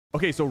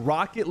Okay, so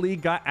Rocket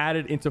League got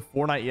added into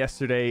Fortnite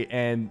yesterday,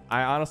 and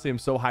I honestly am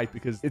so hyped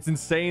because it's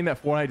insane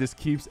that Fortnite just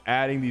keeps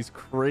adding these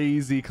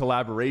crazy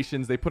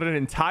collaborations. They put an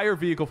entire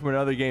vehicle from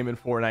another game in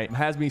Fortnite. It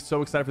has me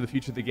so excited for the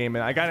future of the game,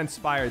 and I got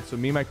inspired. So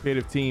me and my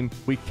creative team,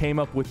 we came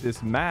up with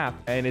this map,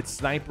 and it's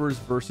snipers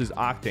versus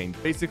Octane.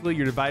 Basically,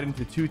 you're divided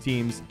into two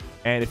teams,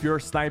 and if you're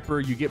a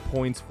sniper, you get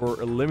points for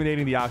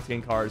eliminating the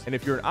Octane cars, and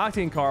if you're an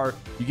Octane car,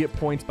 you get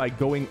points by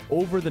going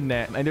over the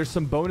net. And there's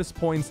some bonus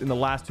points in the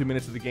last 2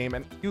 minutes of the game,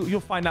 and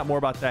you'll find out more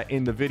about that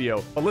in the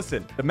video. But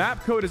listen, the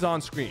map code is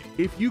on screen.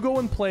 If you go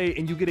and play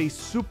and you get a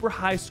super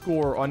high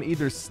score on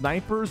either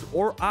snipers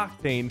or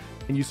Octane,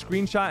 and you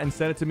screenshot and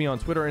send it to me on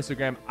Twitter or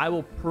Instagram, I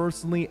will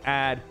personally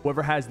add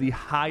whoever has the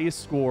highest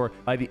score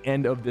by the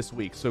end of this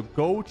week. So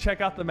go check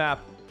out the map.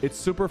 It's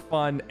super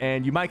fun,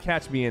 and you might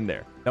catch me in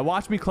there. Now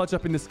watch me clutch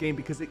up in this game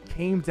because it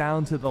came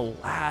down to the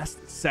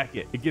last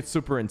second. It gets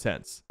super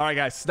intense. All right,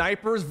 guys,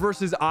 snipers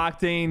versus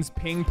Octanes,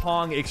 ping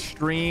pong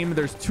extreme.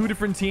 There's two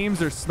different teams.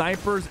 There's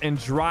snipers and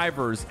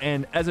drivers.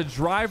 And as a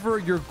driver,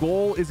 your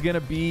goal is going to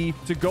be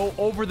to go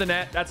over the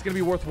net. That's going to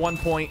be worth 1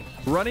 point.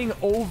 Running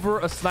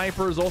over a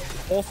sniper is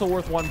also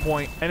worth 1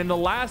 point. And in the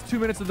last 2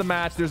 minutes of the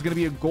match, there's going to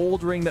be a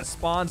gold ring that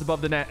spawns above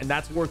the net, and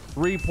that's worth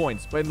 3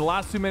 points. But in the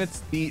last 2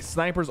 minutes, the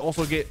snipers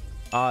also get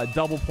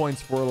double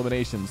points for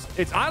eliminations.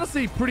 It's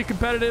honestly pretty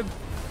competitive,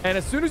 and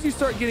as soon as you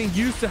start getting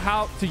used to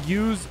how to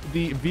use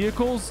the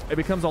vehicles, it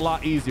becomes a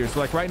lot easier. So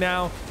like right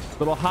now,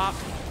 little hop.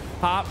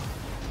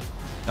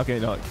 Okay,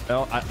 no,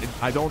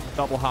 I don't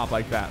double hop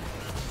like that.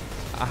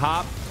 A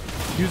hop,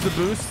 use the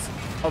boost,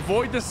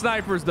 avoid the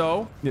snipers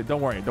though. Yeah, don't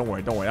worry.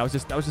 That was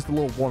just a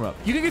little warm up.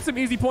 You can get some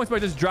easy points by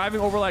just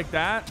driving over like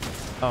that.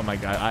 Oh my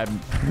god,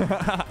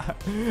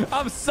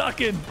 I'm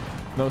sucking.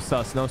 No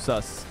sus.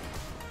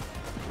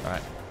 All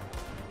right.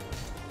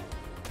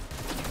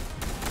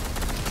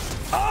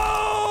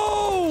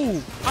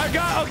 Oh,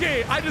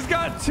 I just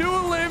got 2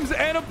 limbs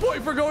and a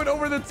point for going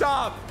over the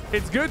top.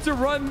 It's good to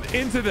run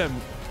into them.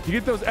 You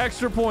get those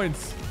extra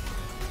points.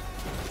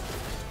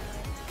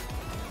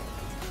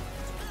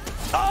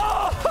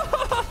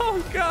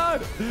 Oh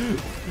god,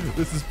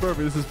 this is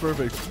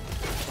perfect.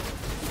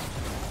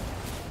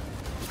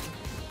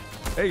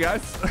 Hey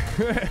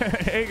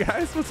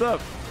guys, what's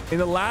up? In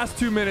the last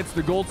 2 minutes,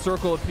 the gold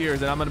circle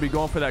appears, and I'm going to be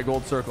going for that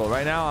gold circle.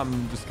 Right now,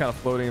 I'm just kind of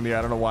floating in the air.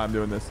 I don't know why I'm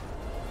doing this.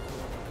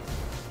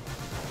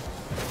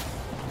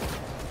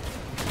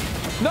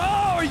 No,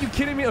 are you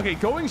kidding me? Okay,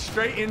 going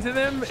straight into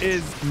them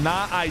is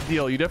not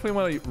ideal. You definitely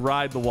want to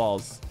ride the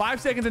walls. 5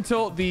 seconds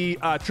until the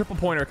triple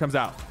pointer comes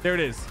out. There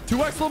it is.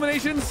 2x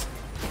eliminations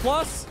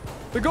plus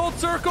the gold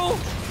circle.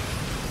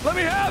 Let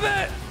me have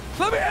it.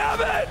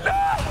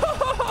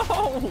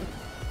 No!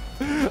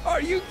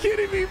 Are you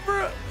kidding me,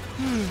 bro?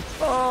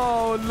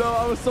 Oh no,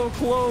 I was so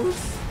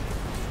close.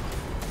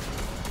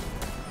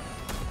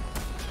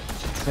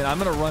 Man, I'm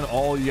gonna run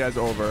all you guys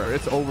over.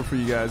 It's over for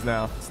you guys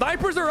now.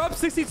 Snipers are up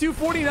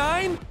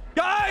 62-49.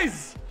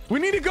 Guys, we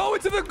need to go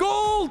into the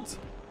gold.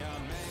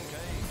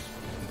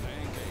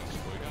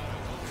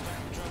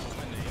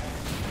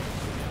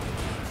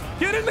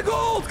 Get in the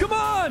gold. Come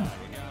on.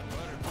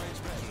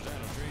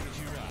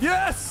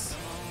 Yes.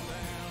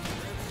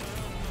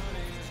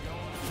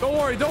 Don't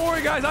worry,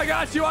 guys. I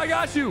got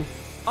you.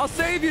 I'll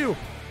save you.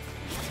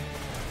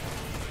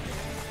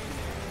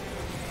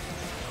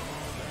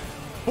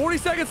 40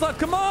 seconds left.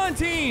 Come on,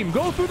 team.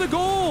 Go through the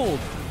gold.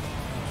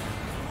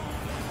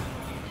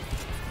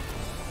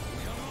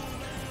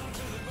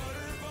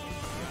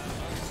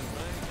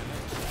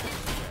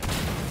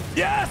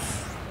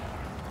 Yes.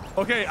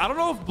 Okay, I don't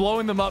know if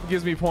blowing them up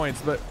gives me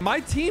points, but my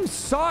team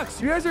sucks.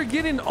 You guys are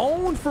getting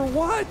owned for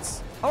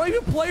what? I don't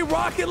even play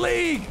Rocket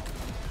League.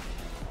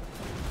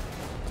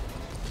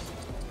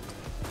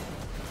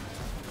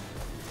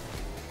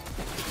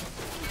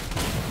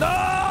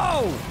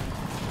 No!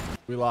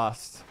 We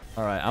lost.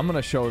 All right, I'm going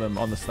to show them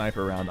on the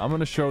sniper round. I'm going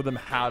to show them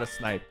how to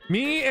snipe.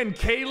 Me and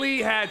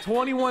Kaylee had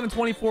 21 and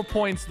 24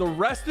 points. The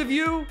rest of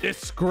you,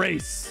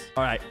 disgrace.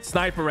 All right,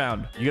 sniper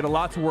round. You get a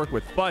lot to work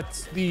with,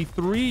 but the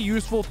 3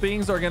 useful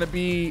things are going to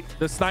be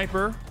the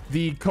sniper,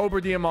 the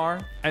Cobra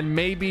DMR, and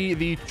maybe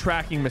the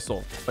tracking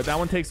missile. But that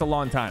one takes a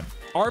long time.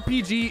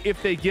 RPG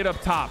if they get up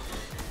top.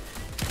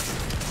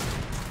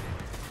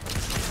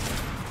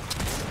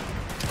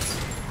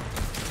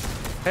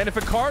 And if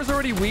a car's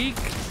already weak,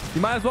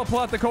 you might as well pull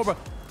out the Cobra.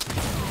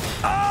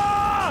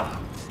 Ah!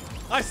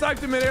 I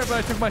sniped him in air, but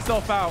I took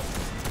myself out.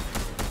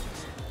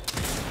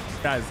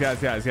 Guys.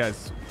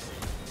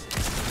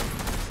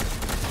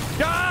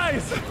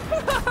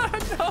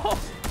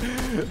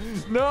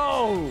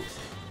 No.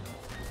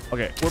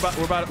 Okay, we're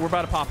about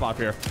to pop off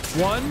here.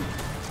 1.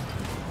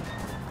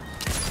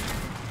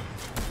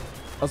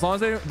 As long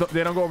as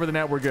they don't go over the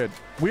net, we're good.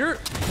 We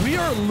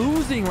are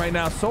losing right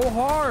now so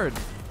hard.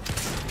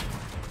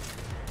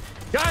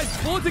 Guys,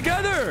 pull it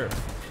together.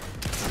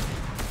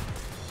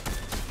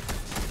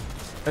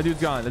 That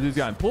dude's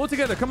gone. Pull it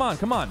together. Come on.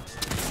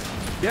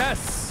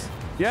 Yes.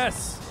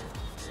 Guys,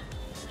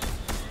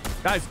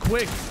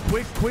 quick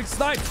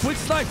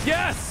snipes.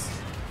 Yes.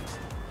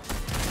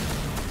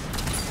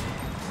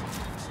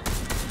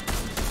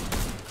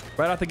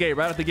 Right out the gate.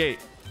 Right out the gate.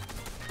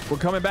 We're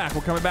coming back. We're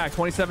coming back.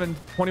 27,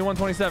 21,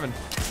 27.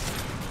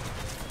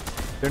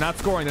 They're not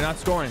scoring. They're not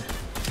scoring.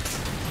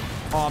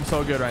 Oh, I'm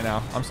so good right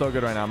now. I'm so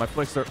good right now. My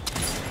flicks are...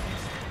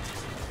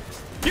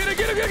 Get it,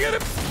 get him, get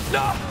him.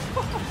 No!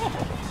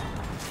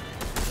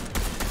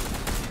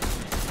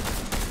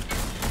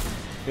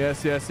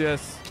 Yes, yes,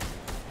 yes.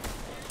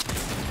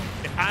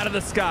 Get out of the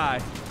sky.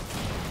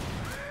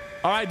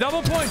 All right,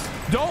 double points.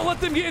 Don't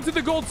let them get into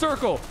the gold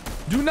circle.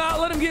 Do not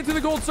let them get into the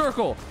gold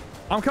circle.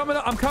 I'm coming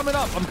up. I'm coming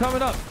up. I'm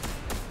coming up.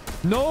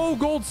 No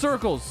gold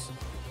circles.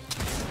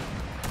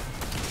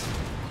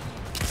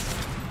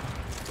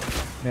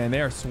 Man,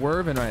 they are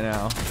swerving right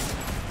now.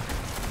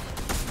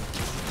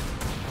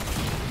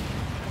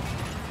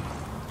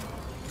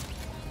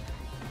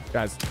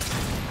 Guys,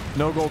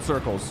 no gold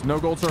circles. No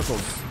gold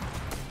circles.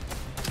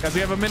 Guys,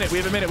 we have a minute. We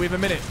have a minute. We have a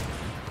minute.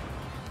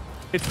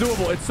 It's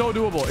doable. It's so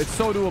doable. It's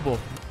so doable.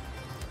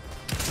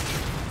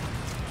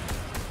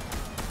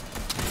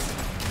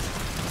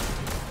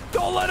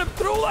 Don't let him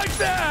through like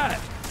that.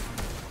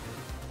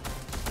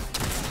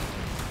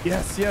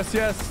 Yes, yes,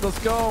 yes. Let's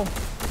go.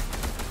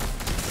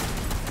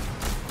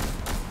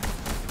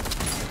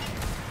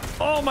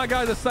 Oh my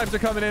God, the snipes are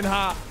coming in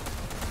hot.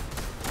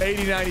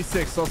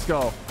 80-96. Let's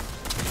go.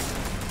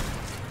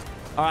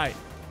 All right,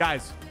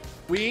 guys.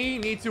 We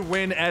need to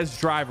win as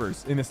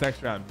drivers in this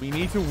next round. We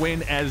need to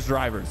win as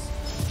drivers.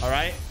 All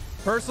right.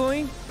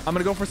 Personally, I'm going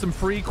to go for some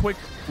free quick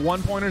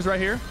one-pointers right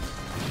here.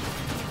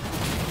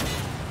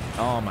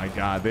 Oh my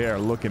God, they are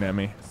looking at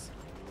me.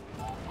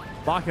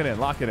 Lock it in,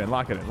 lock it in,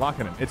 lock it in, lock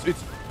it in.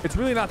 It's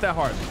really not that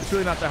hard. It's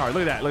really not that hard.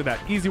 Look at that. Look at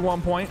that. Easy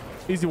 1 point.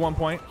 Easy 1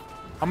 point.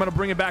 I'm going to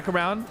bring it back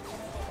around.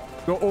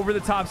 Go over the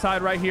top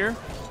side right here.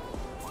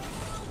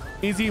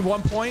 Easy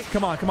 1 point.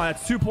 Come on, come on.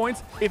 That's 2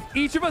 points. If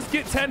each of us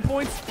get 10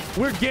 points,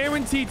 we're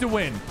guaranteed to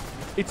win.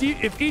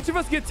 If each of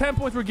us get 10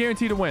 points, we're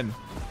guaranteed to win.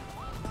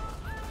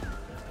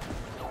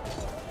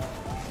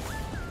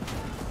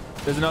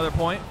 There's another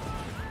point.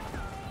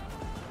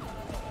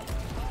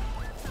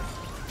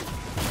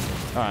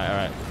 All right, all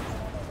right.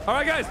 All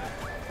right, guys.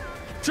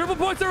 Triple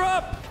points are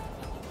up.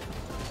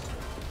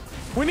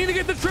 We need to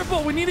get the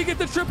triple. We need to get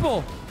the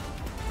triple.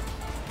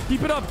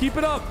 Keep it up. Keep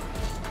it up.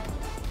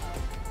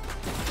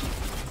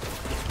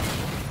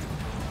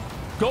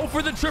 Go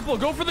for the triple.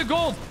 Go for the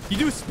gold. You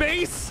do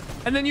space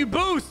and then you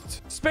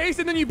boost. Space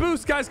and then you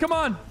boost, guys. Come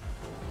on.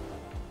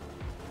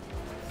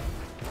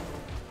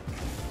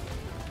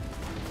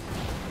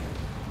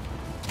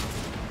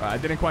 All right, I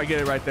didn't quite get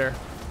it right there.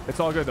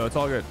 It's all good, though. It's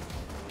all good.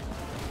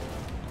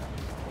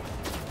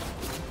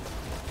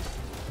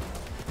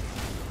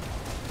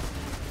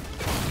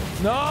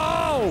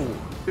 No!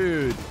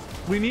 Dude,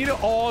 we need to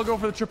all go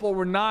for the triple.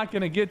 We're not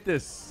going to get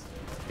this.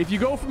 If you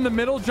go from the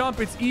middle jump,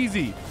 it's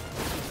easy.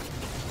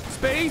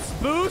 Space,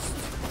 boost.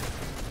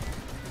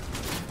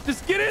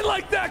 Just get in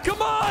like that.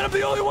 Come on. I'm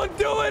the only one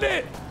doing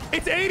it.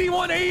 It's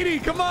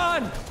 81-80. Come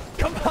on.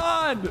 Come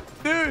on.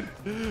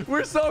 Dude,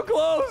 we're so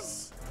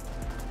close.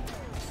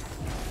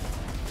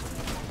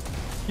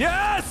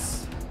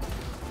 Yes.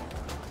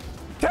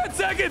 10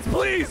 seconds,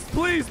 please.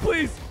 Please,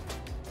 please.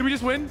 Did we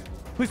just win?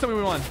 Please tell me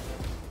we won.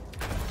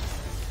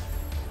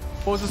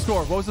 What was the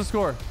score? What was the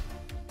score?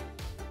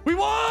 We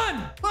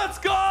won! Let's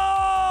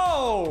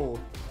go!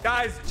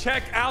 Guys,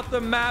 check out the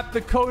map.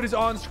 The code is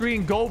on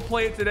screen. Go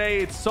play it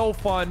today. It's so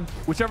fun.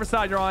 Whichever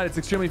side you're on, it's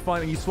extremely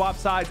fun. And you swap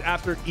sides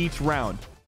after each round.